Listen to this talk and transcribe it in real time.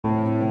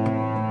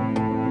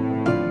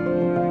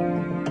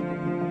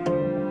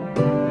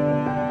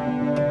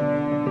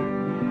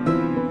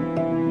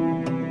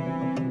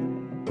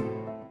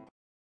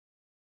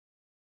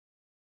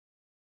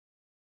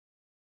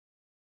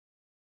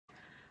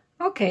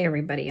Okay,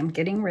 everybody, I'm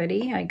getting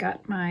ready. I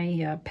got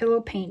my pillow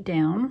paint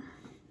down.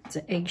 It's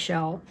an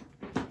eggshell,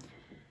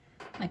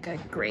 like a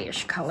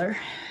grayish color.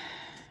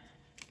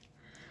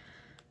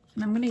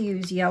 And I'm going to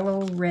use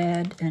yellow,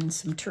 red, and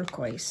some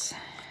turquoise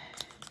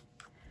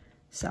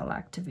cell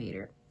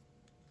activator.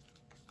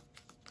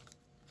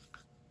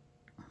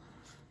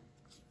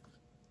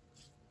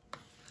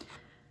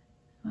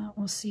 Well,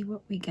 we'll see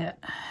what we get.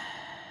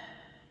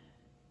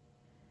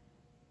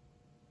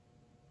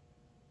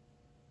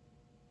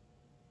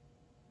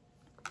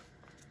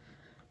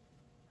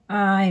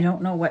 I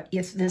don't know what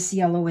if this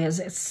yellow is.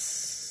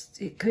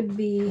 It could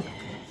be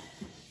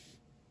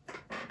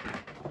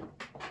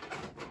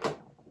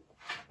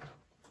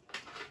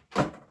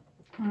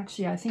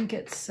actually I think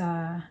it's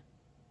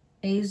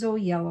Azo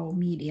Yellow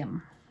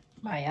Medium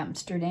by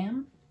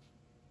Amsterdam.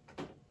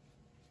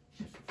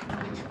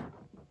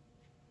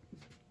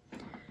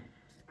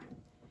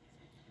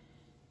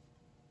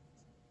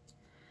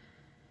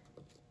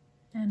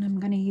 And I'm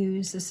going to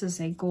use, this is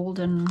a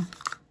golden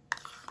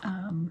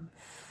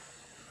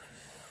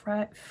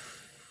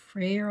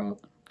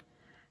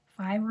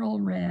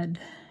viral red.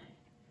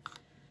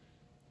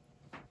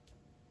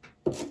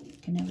 I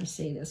can never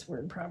say this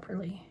word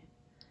properly.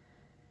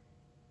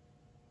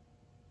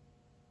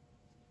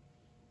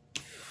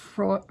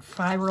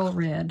 Viral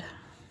red.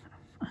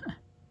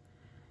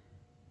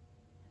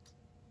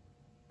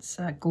 It's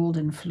a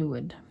golden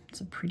fluid.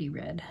 It's a pretty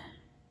red.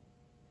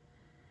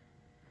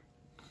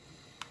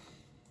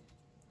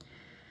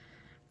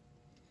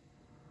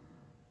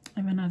 I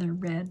have another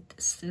red.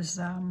 This is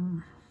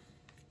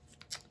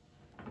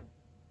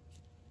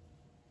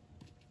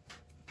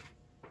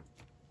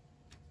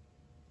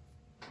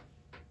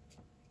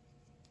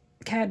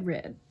Cad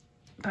Red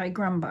by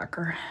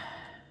Grumbacher.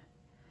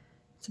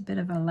 It's a bit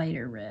of a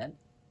lighter red.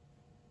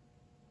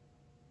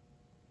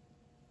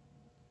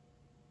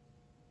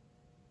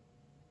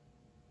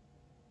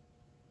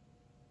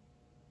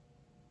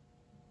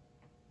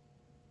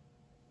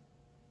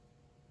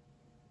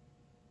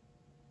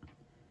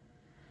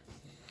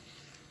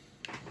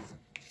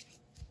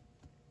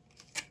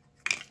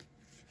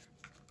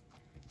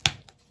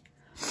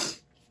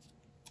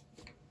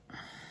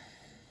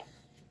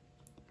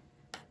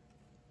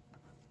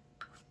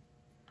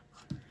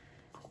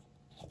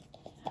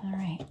 All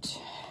right.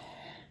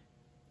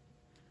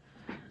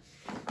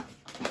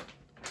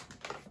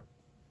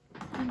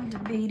 I'm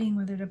debating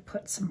whether to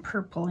put some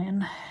purple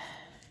in.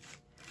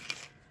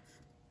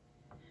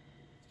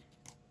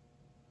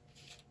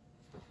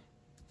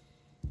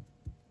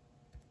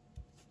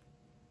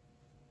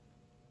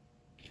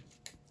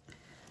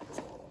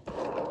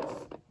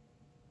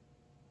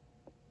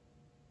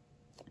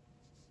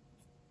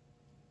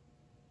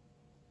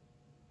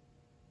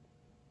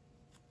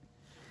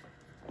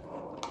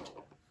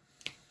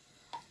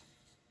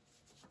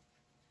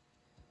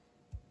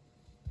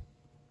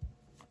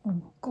 Oh,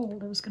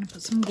 gold. I was going to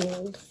put some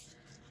gold.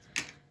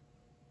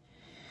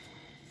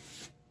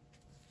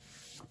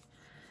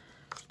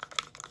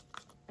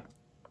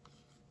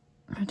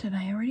 Or did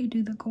I already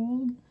do the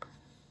gold?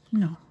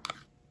 No.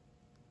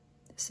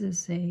 This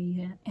is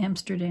a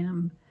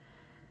Amsterdam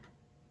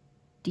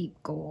deep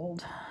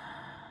gold.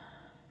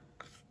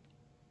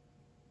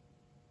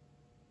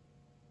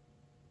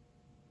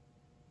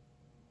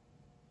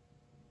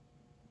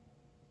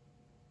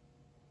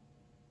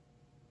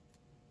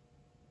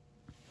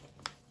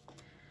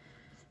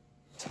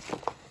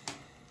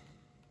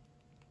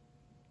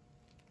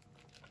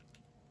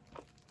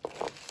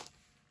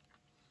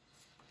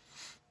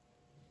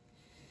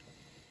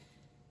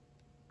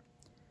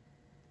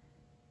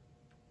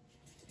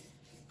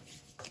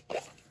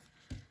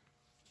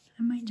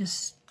 I might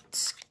just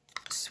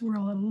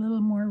swirl a little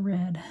more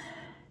red.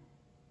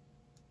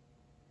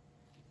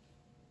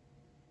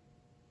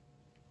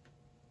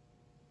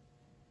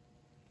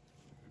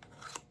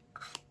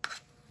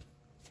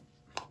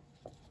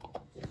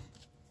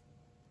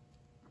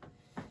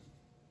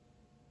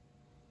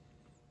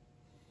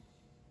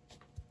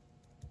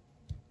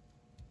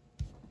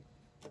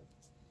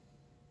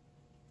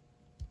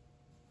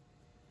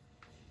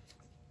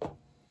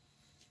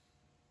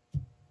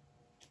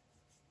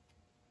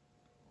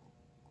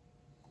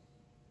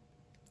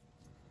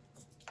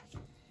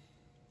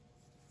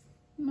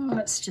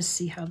 Let's just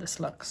see how this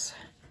looks.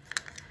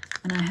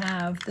 And I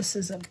have, this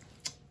is a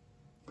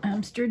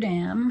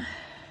Amsterdam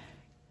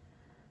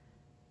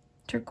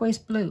turquoise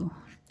blue,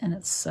 and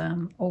it's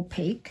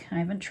opaque. I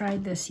haven't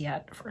tried this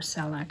yet for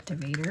cell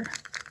activator.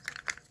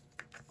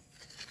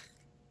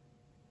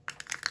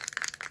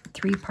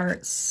 3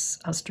 parts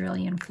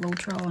Australian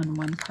Floetrol and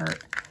 1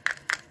 part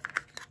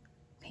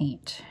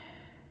paint.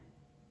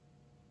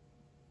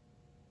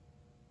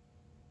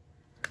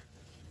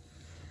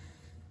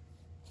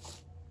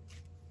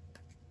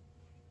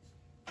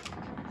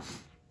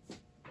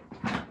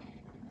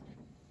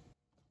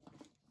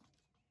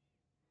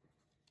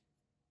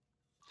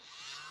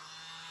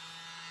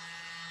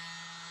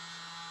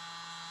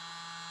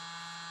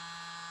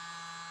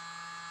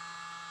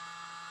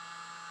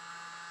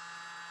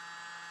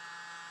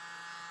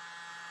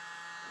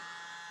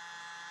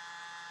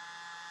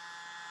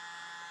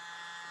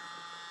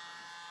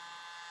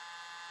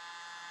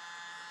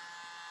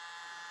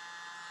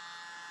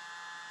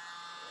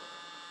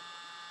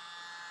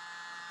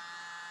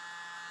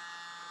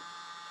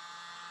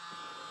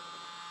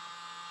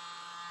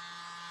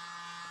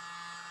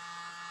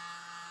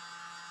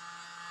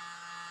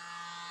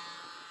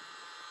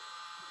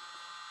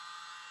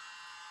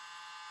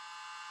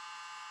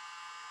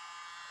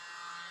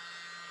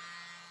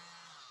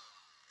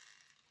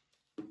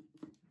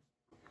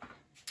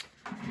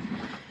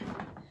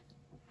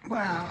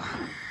 Wow.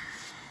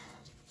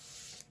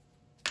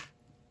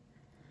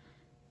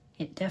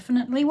 It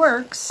definitely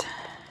works.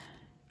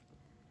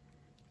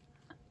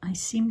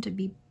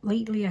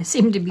 Lately I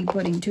seem to be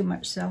putting too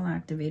much cell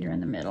activator in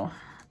the middle.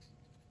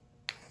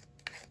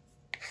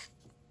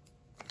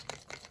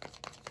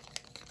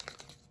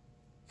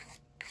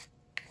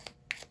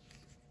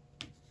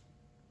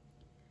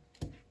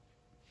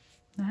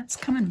 That's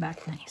coming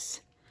back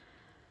nice.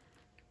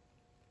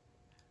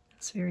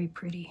 That's very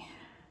pretty.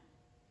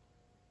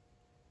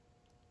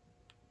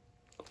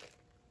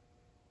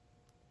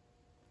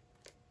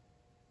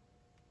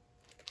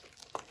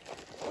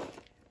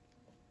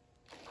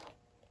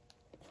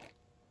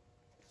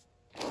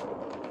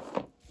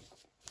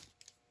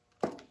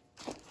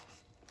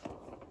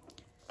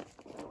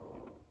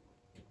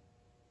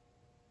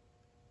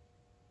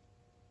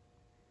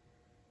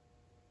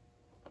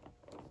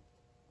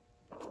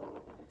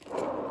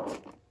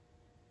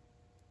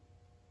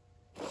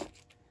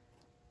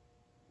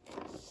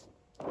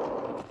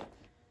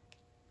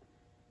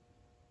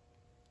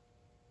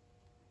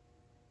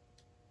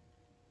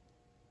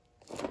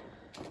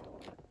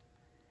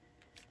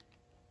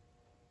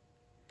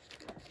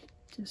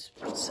 Just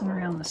put some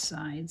around the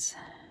sides.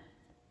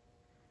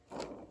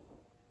 All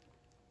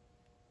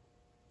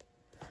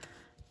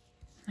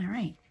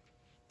right.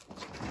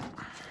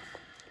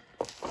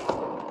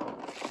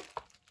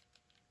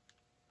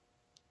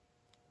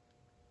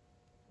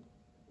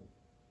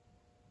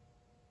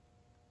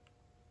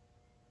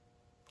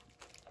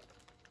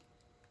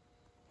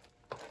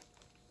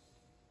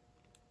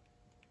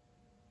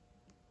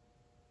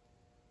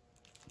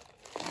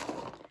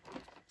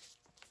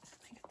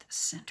 Get this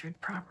centered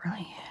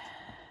properly.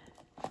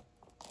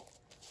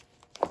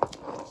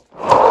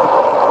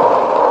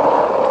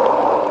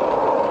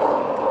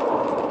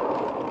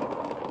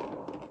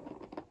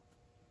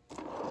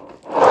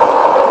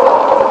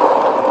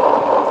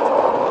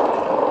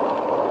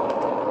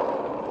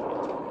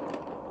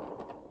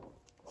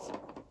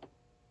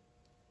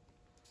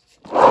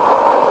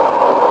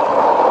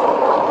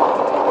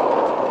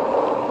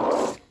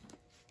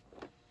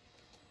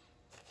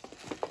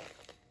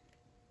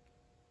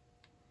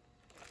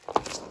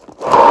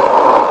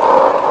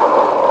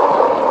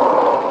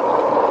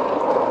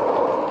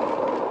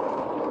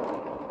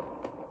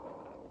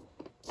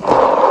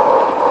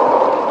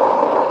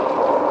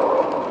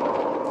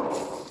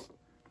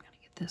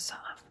 This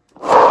off.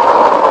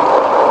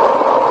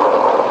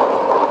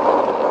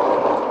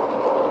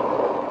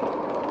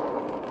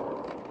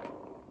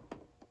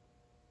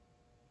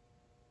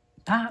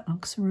 That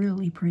looks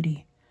really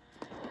pretty.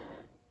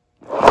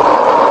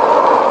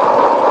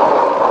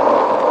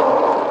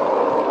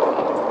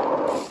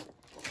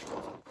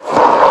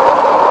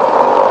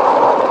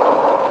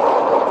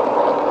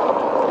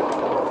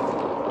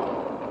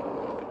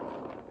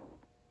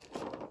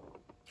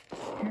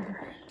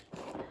 Here.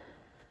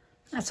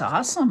 That's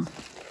awesome.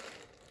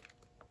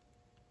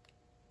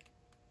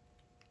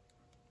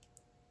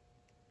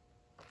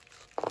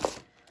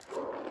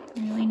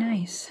 Really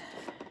nice.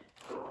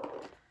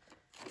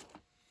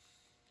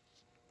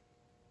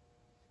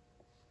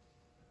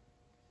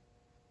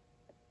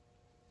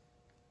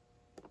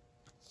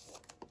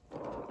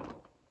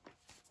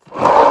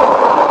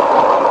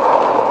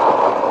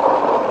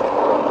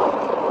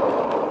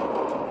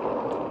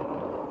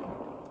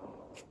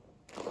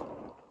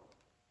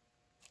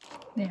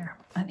 There,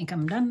 I think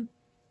I'm done.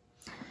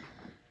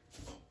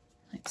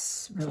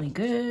 Looks really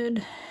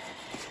good.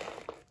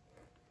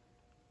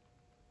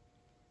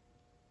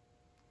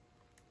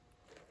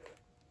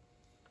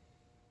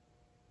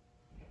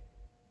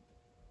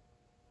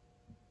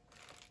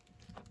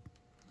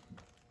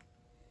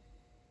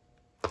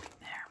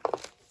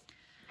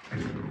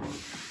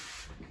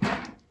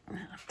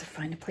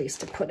 Find a place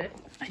to put it.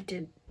 I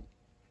did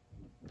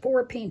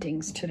 4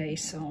 paintings today,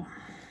 so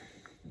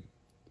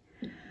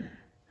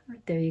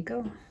right, there you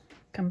go.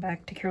 Come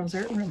back to Carol's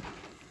art room.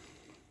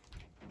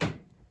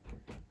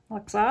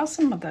 Looks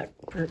awesome with that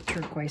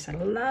turquoise. I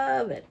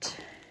love it.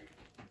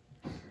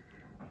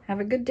 Have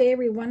a good day,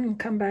 everyone, and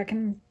come back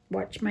and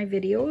watch my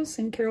videos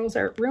in Carol's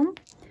art room.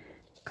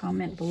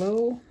 Comment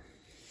below.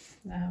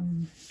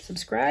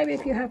 Subscribe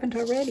if you haven't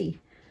already.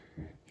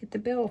 Hit the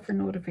bell for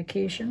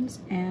notifications,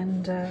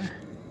 and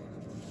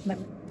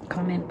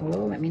comment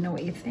below. Let me know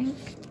what you think.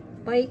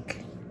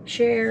 Like,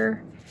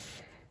 share,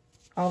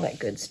 all that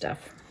good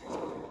stuff.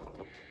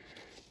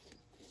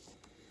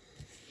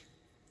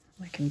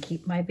 I can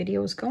keep my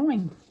videos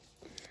going.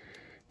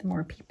 The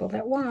more people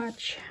that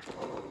watch.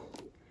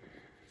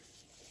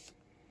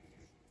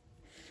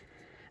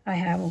 I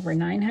have over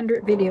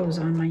 900 videos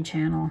on my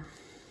channel,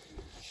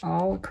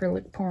 all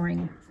acrylic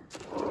pouring.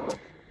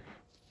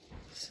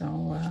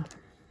 So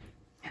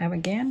have a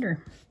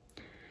gander.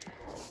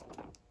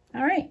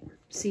 All right,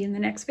 see you in the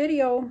next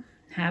video.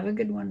 Have a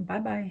good one.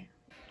 Bye-bye.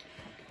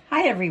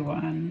 Hi,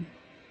 everyone.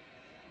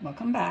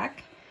 Welcome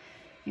back.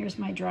 Here's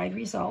my dried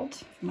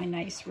result of my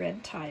nice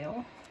red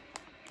tile.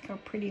 Look how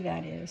pretty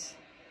that is.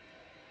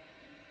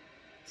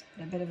 It's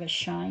got a bit of a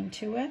shine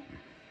to it.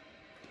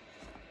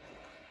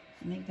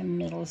 I think the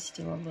middle is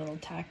still a little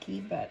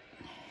tacky, but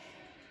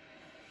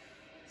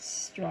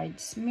it's dried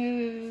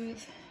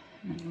smooth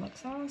and it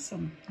looks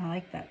awesome. I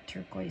like that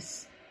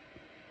turquoise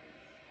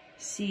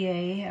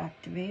CA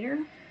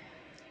activator.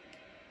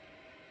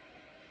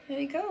 There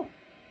you go.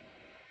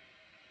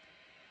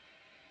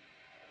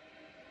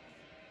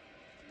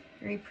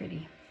 Very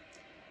pretty.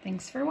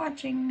 Thanks for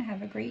watching.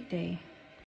 Have a great day.